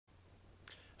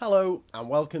Hello and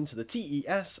welcome to the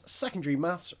TES Secondary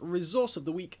Maths Resource of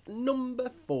the Week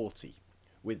number 40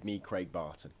 with me, Craig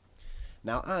Barton.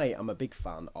 Now I am a big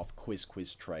fan of quiz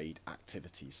trade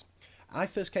activities. I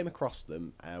first came across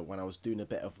them when I was doing a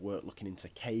bit of work looking into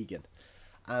Kagan,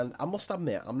 and I must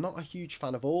admit I'm not a huge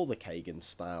fan of all the Kagan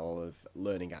style of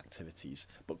learning activities,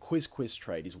 but quiz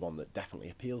trade is one that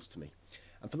definitely appeals to me.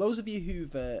 And for those of you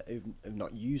who've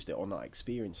not used it or not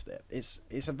experienced it,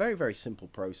 it's a very simple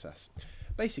process.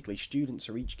 Basically, students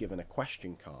are each given a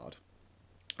question card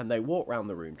and they walk around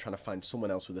the room trying to find someone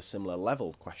else with a similar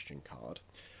level question card.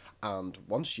 And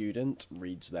one student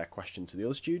reads their question to the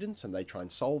other student and they try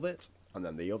and solve it. And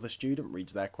then the other student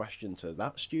reads their question to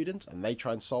that student and they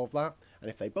try and solve that. And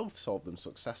if they both solve them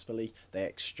successfully, they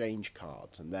exchange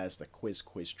cards. And there's the quiz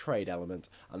trade element.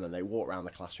 And then they walk around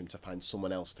the classroom to find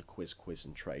someone else to quiz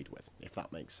and trade with, if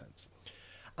that makes sense.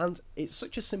 And it's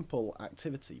such a simple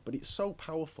activity, but it's so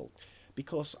powerful,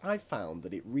 because I found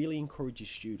that it really encourages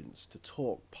students to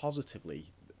talk positively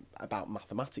about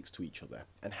mathematics to each other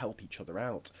and help each other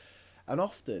out. And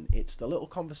often it's the little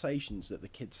conversations that the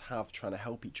kids have trying to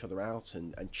help each other out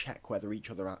and check whether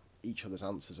each other's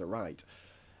answers are right,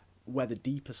 where the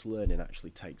deepest learning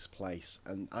actually takes place.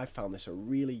 And I found this a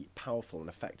really powerful and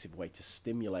effective way to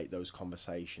stimulate those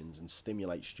conversations and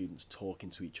stimulate students talking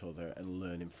to each other and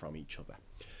learning from each other.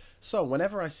 So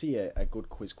whenever I see a good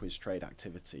quiz trade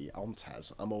activity on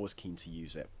TES, I'm always keen to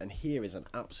use it. And here is an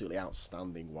absolutely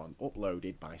outstanding one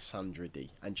uploaded by Sandra D.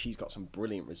 And she's got some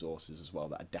brilliant resources as well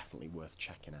that are definitely worth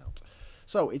checking out.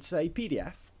 So it's a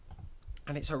PDF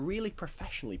and it's a really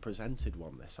professionally presented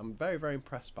one, this. I'm very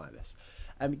impressed by this.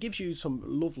 It gives you some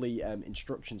lovely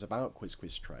instructions about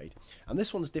quiz trade, and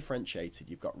this one's differentiated.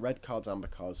 You've got red cards, amber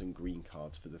cards and green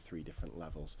cards for the 3 different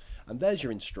levels, and there's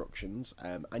your instructions,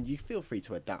 and you feel free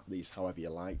to adapt these however you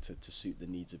like to suit the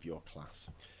needs of your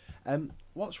class.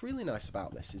 What's really nice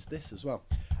about this is this as well,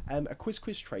 a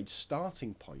quiz trade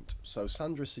starting point. So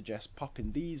Sandra suggests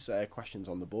popping these questions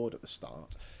on the board at the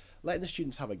start, letting the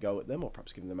students have a go at them or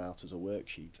perhaps giving them out as a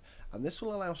worksheet, and this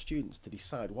will allow students to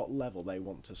decide what level they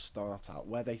want to start at,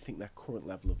 where they think their current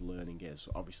level of learning is,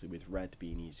 obviously with red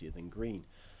being easier than green.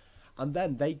 And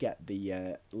then they get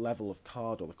the level of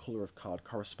card or the colour of card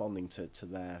corresponding to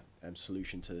their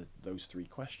solution to those 3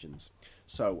 questions.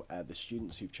 So the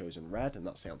students who've chosen red, and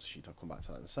that's the answer sheet, I'll come back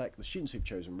to that in a sec, the students who've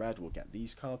chosen red will get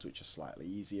these cards, which are slightly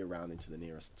easier, rounding to the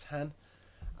nearest 10,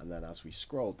 and then as we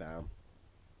scroll down,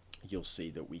 you'll see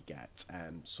that we get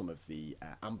some of the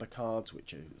amber cards,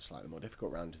 which are slightly more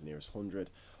difficult, rounded to the nearest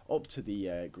 100, up to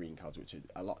the green cards, which are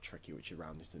a lot trickier, which are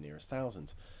rounded to the nearest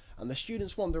 1000. And the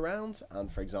students wander around,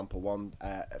 and for example,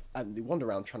 they wander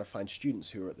around trying to find students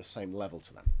who are at the same level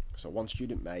to them. So one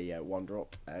student may wander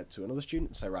up to another student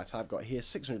and say, right, I've got here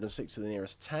 606 to the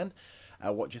nearest 10.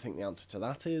 What do you think the answer to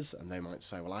that is? And they might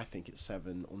say, well, I think it's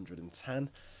 710.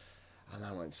 And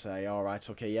I might say, all right,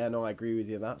 okay, yeah, no, I agree with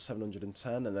you, that's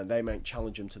 710. And then they might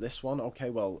challenge them to this one. Okay,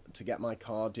 well, to get my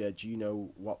card, do you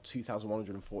know what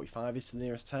 2,145 is to the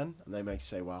nearest 10? And they may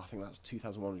say, well, I think that's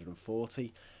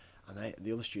 2,140. And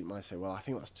the other student might say, well, I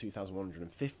think that's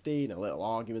 2,150. And a little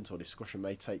argument or discussion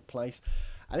may take place.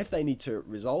 And if they need to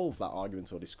resolve that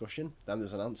argument or discussion, then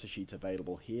there's an answer sheet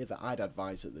available here that I'd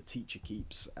advise that the teacher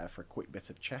keeps for a quick bit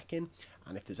of check-in.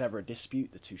 And if there's ever a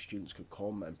dispute, the 2 students could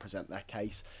come and present their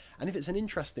case. And if it's an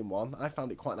interesting one, I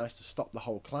found it quite nice to stop the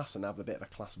whole class and have a bit of a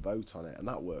class vote on it, and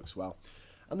that works well.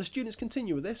 And the students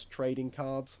continue with this, trading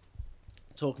cards,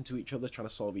 talking to each other, trying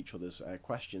to solve each other's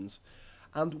questions.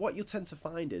 And what you'll tend to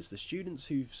find is the students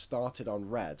who've started on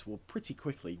red will pretty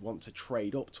quickly want to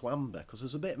trade up to amber, because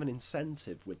there's a bit of an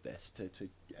incentive with this to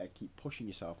keep pushing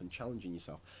yourself and challenging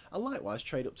yourself. And likewise,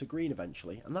 trade up to green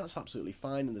eventually, and that's absolutely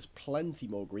fine, and there's plenty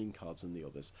more green cards than the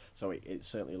others, so it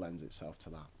certainly lends itself to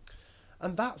that.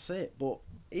 And that's it. But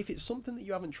if it's something that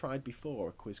you haven't tried before,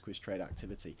 a quiz trade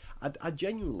activity, I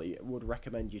genuinely would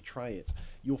recommend you try it.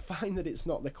 You'll find that it's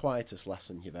not the quietest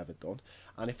lesson you've ever done,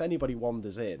 and if anybody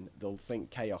wanders in, they'll think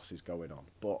chaos is going on.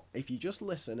 But if you just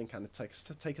listen and kind of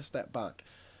take a step back,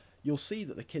 you'll see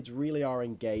that the kids really are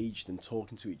engaged and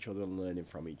talking to each other and learning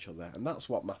from each other, and that's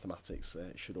what mathematics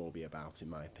should all be about, in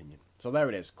my opinion. So there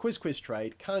it is, quiz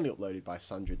trade, kindly uploaded by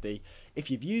Sandra D. If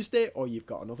you've used it, or you've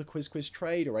got another quiz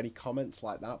trade or any comments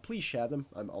like that, please share them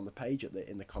on the page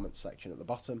in the comments section at the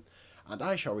bottom, and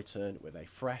I shall return with a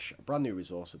fresh, brand new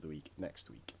resource of the week next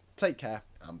week. Take care,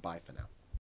 and bye for now.